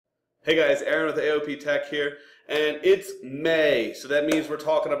Hey guys, Aaron with AOP Tech here, and it's May, so that means we're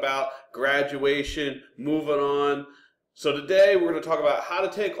talking about graduation, moving on. So today we're going to talk about how to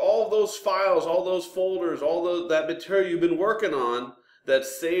take all those files, all those folders, that material you've been working on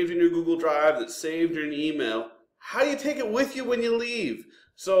that's saved in your Google Drive, that's saved in your email. How do you take it with you when you leave?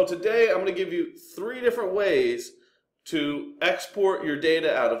 So today I'm going to give you 3 different ways to export your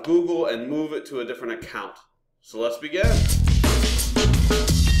data out of Google and move it to a different account. So let's begin.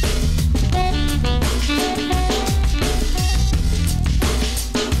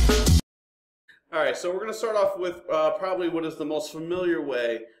 Alright, so we're going to start off with probably what is the most familiar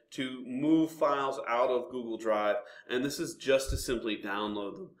way to move files out of Google Drive, and this is just to simply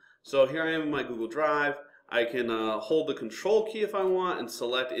download them. So here I am in my Google Drive. I can hold the control key if I want and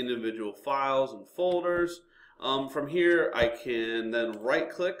select individual files and folders. From here I can then right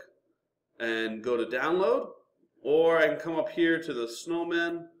click and go to download, or I can come up here to the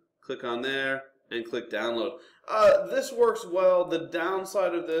snowman, click on there, and click download. This works well. The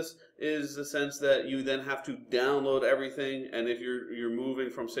downside of this is the sense that you then have to download everything, and if you're moving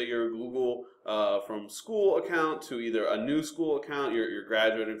from, say, your Google from school account to either a new school account, you're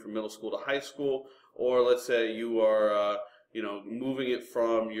graduating from middle school to high school, or let's say you are moving it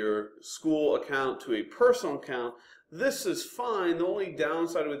from your school account to a personal account, this is fine. The only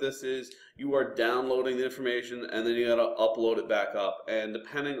downside with this is you are downloading the information and then you got to upload it back up, and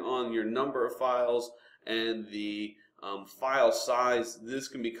depending on your number of files and the file size, this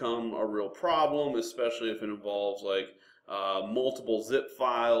can become a real problem, especially if it involves like multiple zip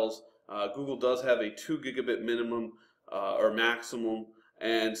files. Google does have a 2 gigabit minimum or maximum,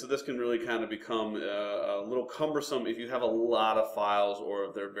 and so this can really kind of become a little cumbersome if you have a lot of files or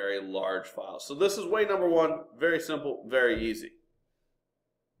if they're very large files. So this is way number 1, very simple, very easy.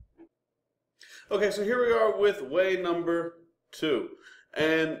 Okay, so here we are with way number 2.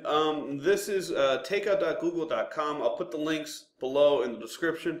 And this is takeout.google.com. I'll put the links below in the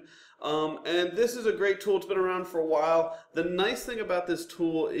description. And this is a great tool. It's been around for a while. The nice thing about this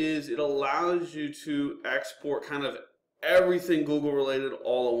tool is it allows you to export kind of everything Google related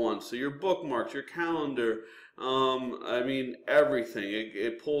all at once. So your bookmarks, your calendar, everything.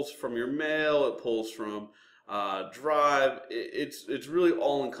 It pulls from your mail, it pulls from Drive. It's really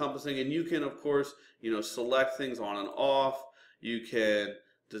all encompassing, and you can, of course, select things on and off. You can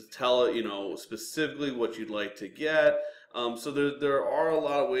just tell it, specifically what you'd like to get. So there are a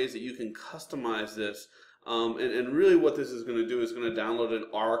lot of ways that you can customize this. And really what this is going to do is going to download an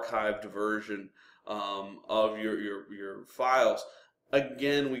archived version of your files.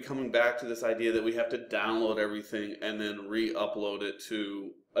 Again, we coming back to this idea that we have to download everything and then re-upload it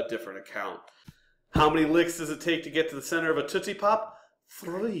to a different account. How many licks does it take to get to the center of a Tootsie Pop?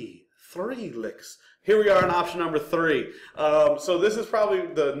 3 licks. Here we are on option number 3. So this is probably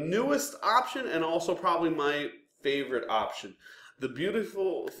the newest option and also probably my favorite option. The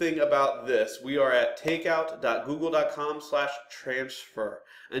beautiful thing about this, we are at takeout.google.com/transfer.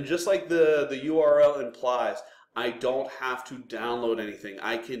 And just like the URL implies, I don't have to download anything.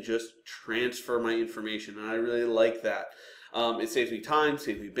 I can just transfer my information, and I really like that. It saves me time,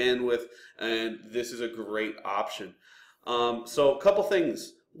 saves me bandwidth, and this is a great option. So a couple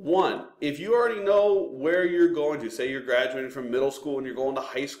things. 1, if you already know where you're going to, say you're graduating from middle school and you're going to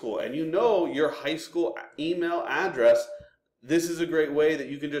high school, and you know your high school email address, this is a great way that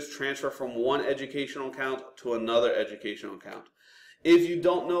you can just transfer from one educational account to another educational account. If you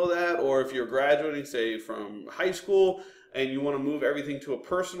don't know that, or if you're graduating, say, from high school and you want to move everything to a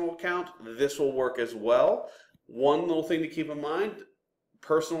personal account, this will work as well. One little thing to keep in mind,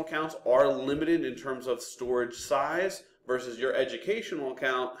 personal accounts are limited in terms of storage size versus your educational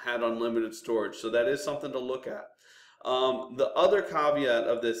account had unlimited storage. So that is something to look at. The other caveat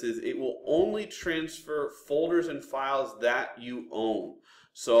of this is it will only transfer folders and files that you own.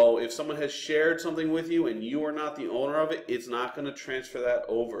 So if someone has shared something with you and you are not the owner of it, it's not going to transfer that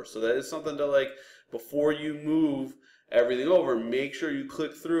over. So that is something to, before you move everything over, make sure you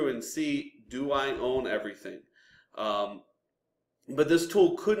click through and see, do I own everything? But this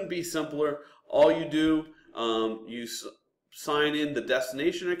tool couldn't be simpler. All you do, you sign in the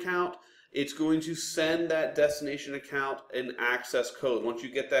destination account. It's going to send that destination account an access code. Once you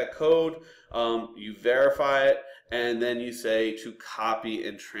get that code, you verify it, and then you say to copy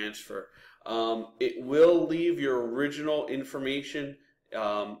and transfer. It will leave your original information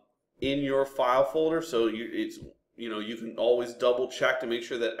in your file folder, so you can always double check to make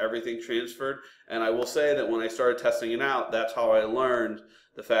sure that everything transferred. And I will say that when I started testing it out, that's how I learned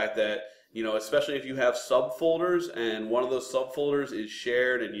the fact that, especially if you have subfolders and one of those subfolders is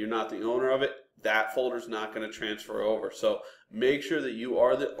shared and you're not the owner of it, that folder's not going to transfer over. So make sure that you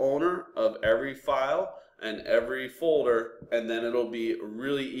are the owner of every file and every folder, and then it'll be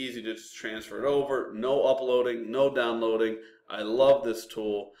really easy to just transfer it over. No uploading, no downloading. I love this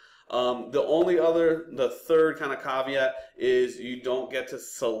tool. The third kind of caveat is you don't get to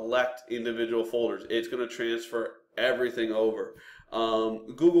select individual folders. It's going to transfer everything over.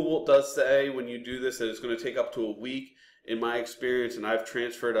 Google does say when you do this that it's going to take up to a week. In my experience, and I've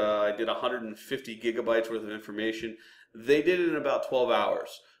transferred, I did 150 gigabytes worth of information. They did it in about 12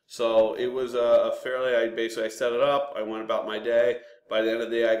 hours. So it was a fairly, I set it up, I went about my day. By the end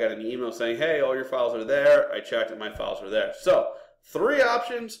of the day, I got an email saying, hey, all your files are there. I checked and my files are there. So 3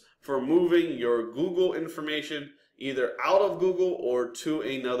 options for moving your Google information either out of Google or to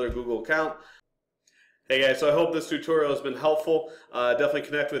another Google account. Hey guys, so I hope this tutorial has been helpful. Definitely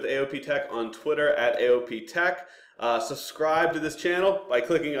connect with AOP Tech on Twitter at AOP Tech. Subscribe to this channel by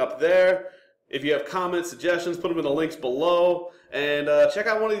clicking up there. If you have comments, suggestions, put them in the links below. And check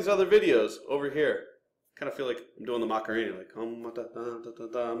out one of these other videos over here. Kind of feel like I'm doing the Macarena, like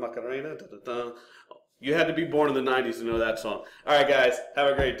Macarena. You had to be born in the 90s to know that song. All right, guys, have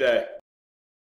a great day.